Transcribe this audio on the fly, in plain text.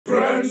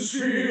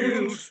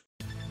Mansfield!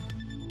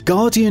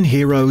 Guardian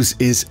Heroes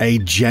is a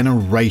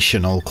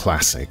generational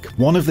classic,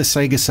 one of the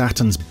Sega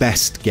Saturn's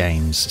best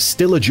games,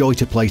 still a joy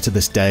to play to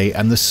this day,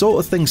 and the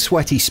sort of thing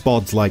sweaty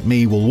spods like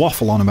me will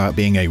waffle on about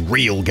being a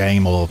real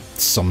game or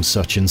some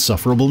such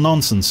insufferable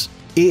nonsense.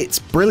 It's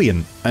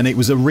brilliant, and it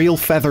was a real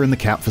feather in the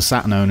cap for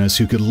Saturn owners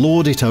who could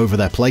lord it over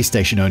their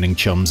PlayStation-owning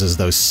chums as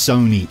those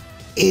Sony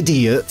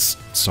idiots,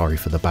 sorry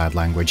for the bad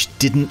language,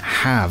 didn't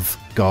have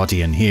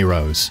Guardian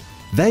Heroes.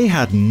 They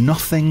had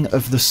nothing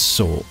of the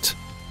sort.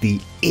 The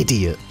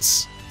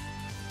idiots.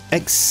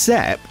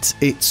 Except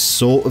it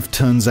sort of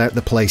turns out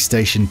the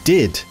PlayStation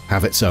did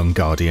have its own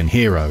Guardian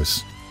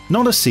Heroes.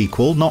 Not a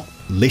sequel, not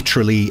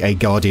literally a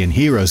Guardian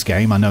Heroes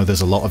game. I know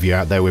there's a lot of you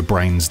out there with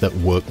brains that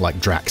work like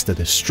Drax the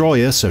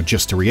Destroyer, so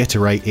just to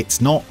reiterate, it's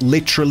not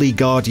literally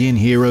Guardian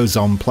Heroes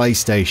on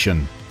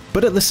PlayStation.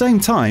 But at the same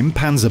time,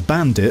 Panzer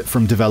Bandit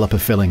from developer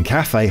Phil in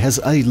Cafe has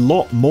a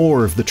lot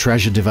more of the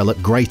treasure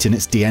developed great in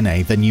its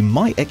DNA than you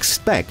might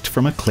expect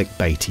from a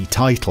clickbaity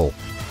title.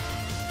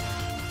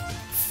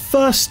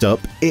 First up,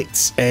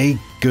 it's a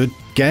good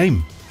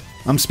game.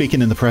 I'm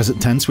speaking in the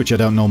present tense, which I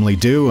don't normally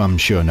do. I'm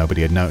sure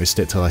nobody had noticed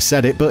it till I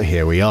said it, but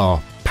here we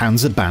are.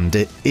 Panzer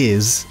Bandit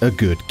is a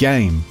good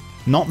game.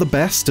 Not the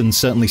best, and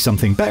certainly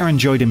something better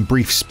enjoyed in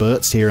brief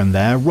spurts here and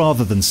there,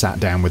 rather than sat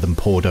down with and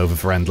pored over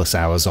for endless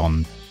hours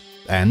on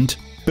end.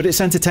 But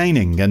it's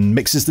entertaining, and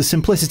mixes the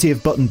simplicity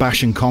of button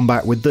bash and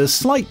combat with the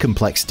slight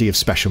complexity of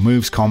special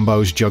moves,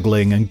 combos,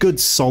 juggling, and good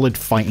solid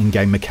fighting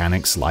game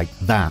mechanics like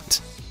that.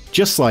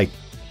 Just like,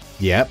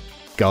 yep,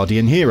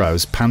 Guardian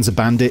Heroes, Panzer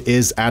Bandit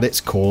is at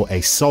its core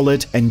a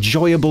solid,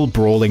 enjoyable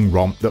brawling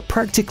romp that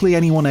practically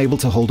anyone able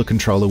to hold a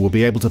controller will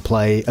be able to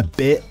play a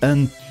bit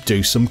and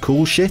do some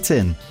cool shit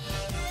in.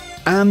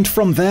 And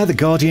from there the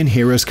Guardian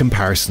Heroes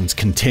comparisons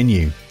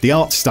continue. The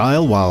art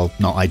style, while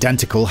not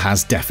identical,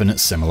 has definite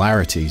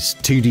similarities.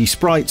 2D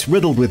sprites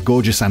riddled with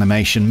gorgeous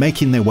animation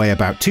making their way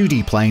about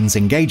 2D planes,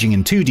 engaging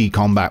in 2D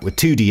combat with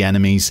 2D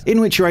enemies,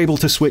 in which you're able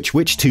to switch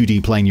which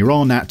 2D plane you're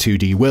on at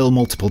 2D will,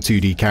 multiple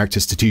 2D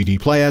characters to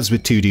 2D players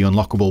with 2D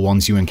unlockable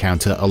ones you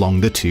encounter along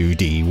the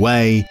 2D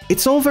way.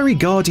 It's all very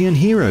Guardian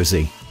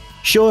Heroes-y.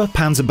 Sure,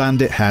 Panzer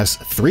Bandit has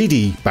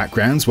 3D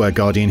backgrounds where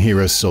Guardian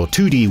Heroes saw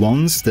 2D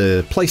ones,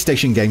 the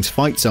PlayStation game's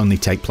fights only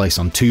take place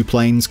on 2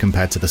 planes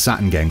compared to the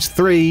Saturn game's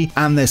 3,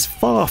 and there's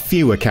far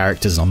fewer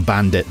characters on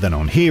Bandit than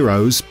on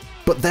Heroes,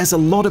 but there's a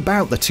lot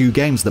about the two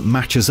games that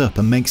matches up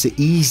and makes it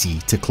easy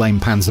to claim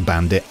Panzer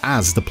Bandit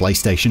as the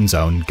PlayStation's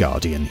own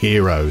Guardian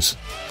Heroes.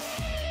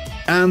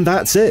 And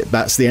that's it,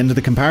 that's the end of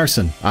the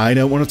comparison. I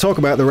don't want to talk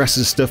about the rest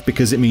of the stuff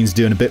because it means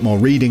doing a bit more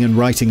reading and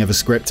writing of a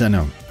script, I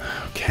know.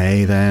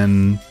 Okay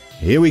then.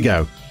 Here we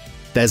go.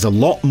 There's a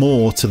lot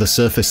more to the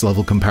surface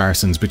level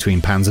comparisons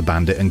between Panzer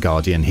Bandit and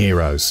Guardian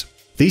Heroes.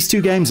 These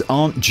two games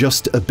aren't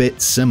just a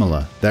bit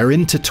similar, they're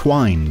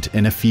intertwined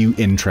in a few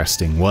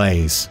interesting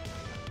ways.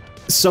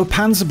 So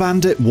Panzer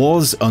Bandit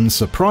was,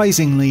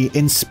 unsurprisingly,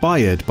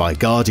 inspired by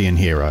Guardian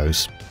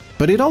Heroes,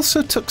 but it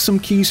also took some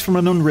cues from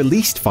an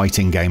unreleased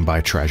fighting game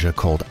by Treasure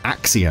called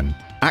Axion.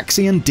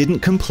 Axion didn't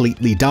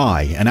completely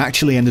die, and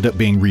actually ended up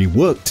being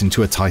reworked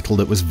into a title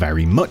that was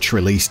very much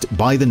released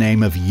by the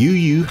name of Yu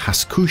Yu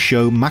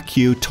Hakusho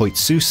Makyo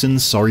Toitsusen,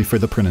 sorry for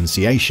the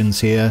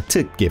pronunciations here,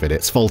 to give it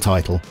its full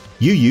title.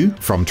 Yu Yu,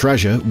 from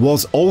Treasure,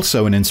 was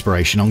also an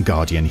inspiration on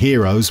Guardian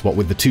Heroes, what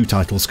with the two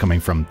titles coming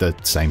from the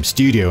same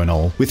studio and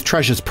all, with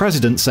Treasure's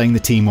president saying the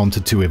team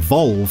wanted to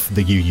evolve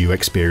the Yu Yu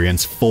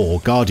experience for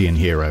Guardian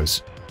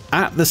Heroes.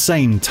 At the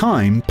same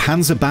time,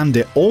 Panzer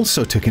Bandit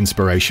also took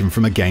inspiration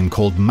from a game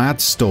called Mad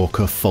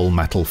Stalker Full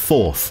Metal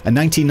 4th, a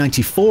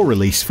 1994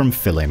 release from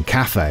Phil in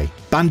Cafe.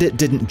 Bandit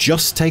didn't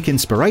just take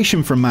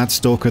inspiration from Mad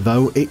Stalker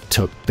though, it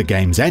took the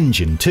game's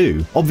engine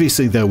too.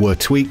 Obviously there were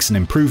tweaks and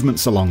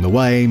improvements along the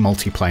way,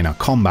 multiplanar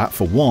combat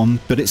for one,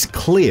 but it's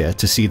clear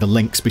to see the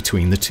links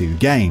between the two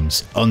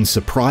games.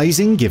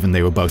 Unsurprising given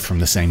they were both from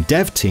the same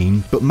dev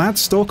team, but Mad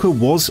Stalker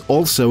was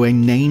also a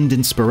named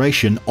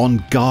inspiration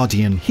on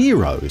Guardian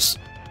Heroes.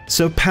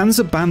 So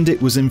Panzer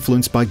Bandit was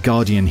influenced by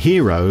Guardian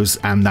Heroes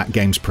and that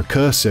game's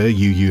precursor,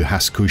 Yu Yu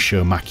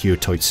Hakusho Makyo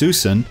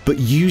Toitsusen, but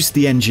used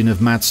the engine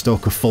of Mad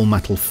Stalker Full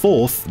Metal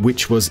 4th,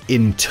 which was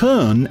in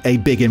turn a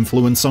big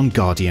influence on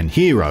Guardian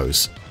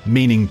Heroes.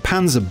 Meaning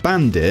Panzer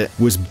Bandit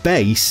was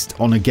based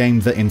on a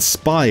game that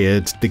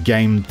inspired the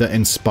game that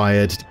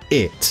inspired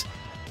it.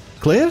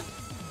 Clear?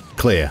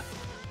 Clear.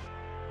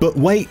 But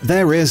wait,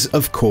 there is,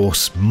 of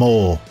course,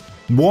 more.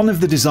 One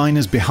of the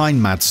designers behind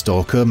Mad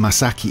Stalker,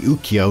 Masaki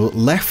Ukiyo,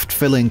 left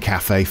Phil in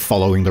Cafe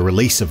following the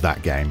release of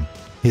that game.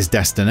 His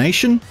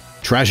destination?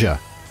 Treasure.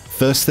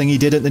 First thing he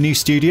did at the new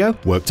studio?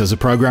 Worked as a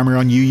programmer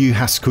on Yu Yu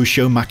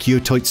Hakusho Makyo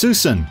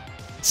Toitsusen.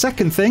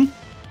 Second thing?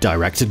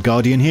 Directed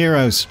Guardian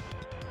Heroes.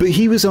 But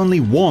he was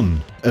only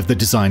one of the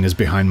designers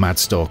behind Mad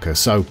Stalker,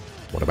 so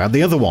what about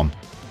the other one?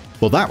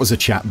 Well, that was a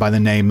chap by the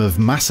name of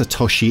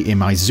Masatoshi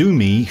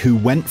Imaizumi who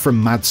went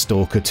from Mad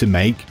Stalker to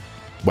make,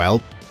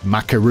 well,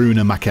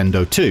 Makaruna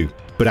Makendo 2,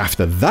 but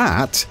after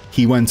that,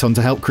 he went on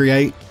to help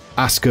create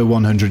Asuka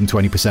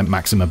 120%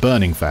 Maxima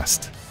Burning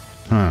Fest.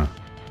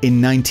 In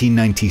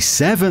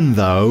 1997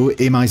 though,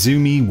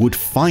 Imaizumi would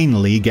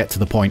finally get to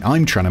the point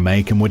I'm trying to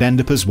make and would end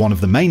up as one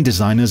of the main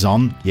designers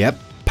on, yep,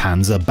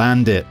 Panzer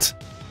Bandit.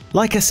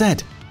 Like I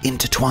said,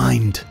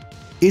 intertwined.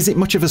 Is it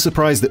much of a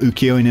surprise that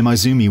Ukiyo and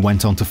Imaizumi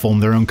went on to form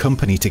their own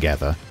company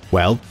together?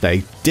 Well,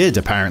 they did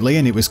apparently,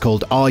 and it was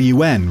called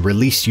RUN,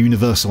 Release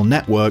Universal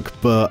Network,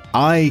 but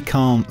I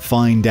can't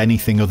find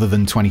anything other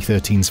than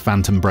 2013's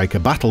Phantom Breaker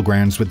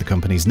Battlegrounds with the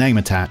company's name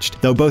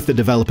attached, though both the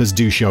developers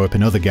do show up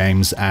in other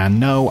games, and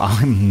no,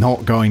 I'm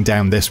not going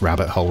down this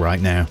rabbit hole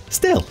right now.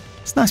 Still,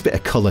 it's a nice bit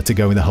of colour to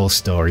go with the whole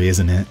story,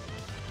 isn't it?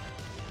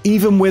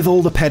 Even with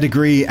all the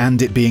pedigree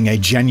and it being a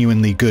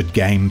genuinely good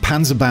game,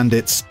 Panzer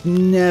Bandit's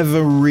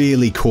never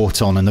really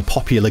caught on in the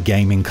popular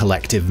gaming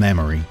collective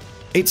memory.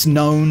 It's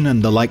known,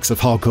 and the likes of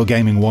Hardcore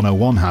Gaming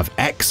 101 have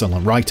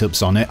excellent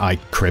write-ups on it. I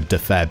cribbed a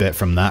fair bit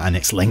from that and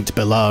it's linked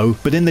below,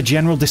 but in the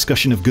general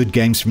discussion of good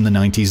games from the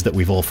 90s that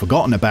we've all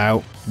forgotten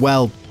about,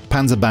 well,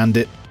 Panzer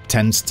Bandit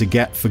tends to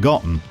get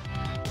forgotten.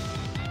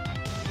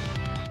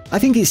 I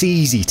think it's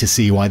easy to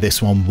see why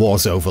this one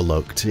was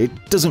overlooked.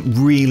 It doesn't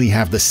really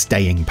have the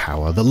staying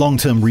power, the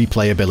long-term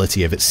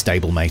replayability of its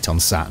stablemate on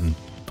Saturn.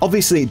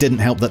 Obviously it didn't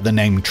help that the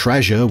name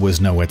Treasure was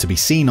nowhere to be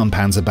seen on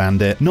Panzer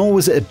Bandit, nor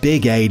was it a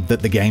big aid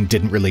that the game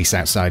didn't release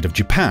outside of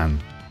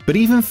Japan. But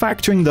even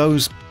factoring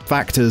those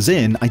factors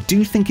in, I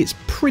do think it's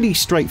pretty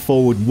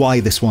straightforward why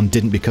this one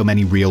didn't become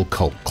any real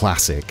cult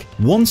classic.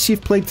 Once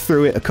you've played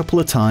through it a couple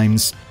of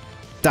times,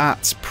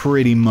 that's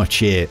pretty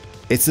much it.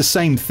 It's the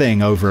same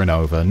thing over and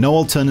over, no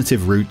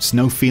alternative routes,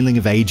 no feeling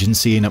of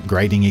agency in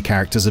upgrading your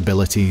character's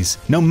abilities,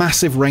 no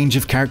massive range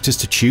of characters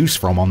to choose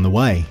from on the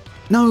way.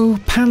 No,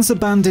 Panzer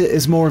Bandit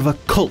is more of a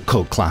cult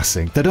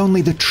classic that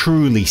only the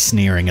truly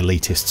sneering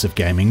elitists of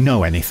gaming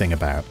know anything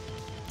about.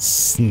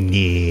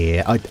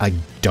 Sneer. I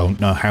don't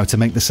know how to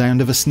make the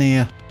sound of a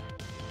sneer.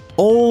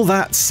 All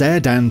that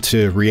said, and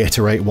to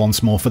reiterate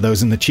once more for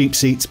those in the cheap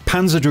seats,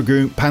 Panzer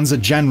Dragoon, Panzer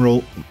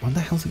General, what the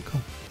hell's it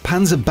called?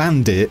 Panzer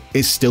Bandit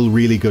is still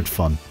really good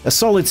fun. A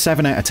solid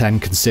 7 out of 10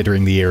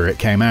 considering the era it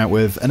came out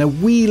with, and a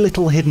wee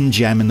little hidden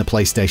gem in the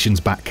PlayStation's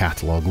back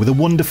catalogue with a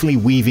wonderfully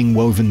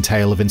woven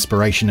tale of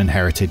inspiration and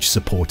heritage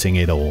supporting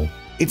it all.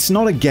 It's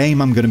not a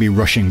game I'm going to be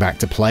rushing back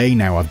to play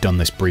now I've done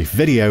this brief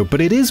video,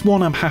 but it is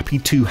one I'm happy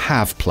to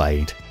have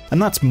played.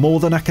 And that's more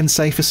than I can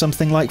say for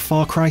something like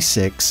Far Cry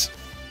 6.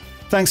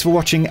 Thanks for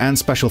watching, and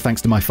special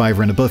thanks to my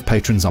 $5 and above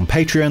patrons on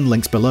Patreon,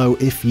 links below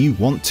if you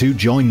want to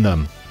join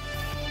them.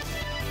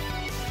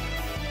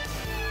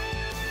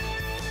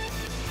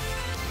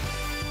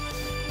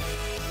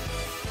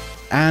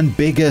 And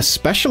bigger,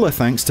 specialer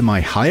thanks to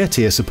my higher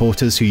tier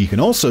supporters who you can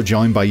also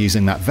join by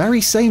using that very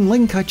same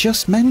link I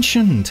just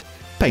mentioned.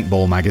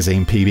 Paintball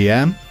Magazine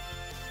PBM,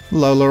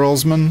 Lola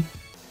Osman,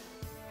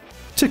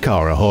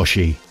 Takara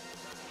Hoshi.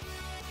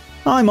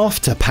 I'm off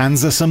to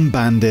panzer some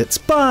bandits.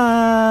 Bye!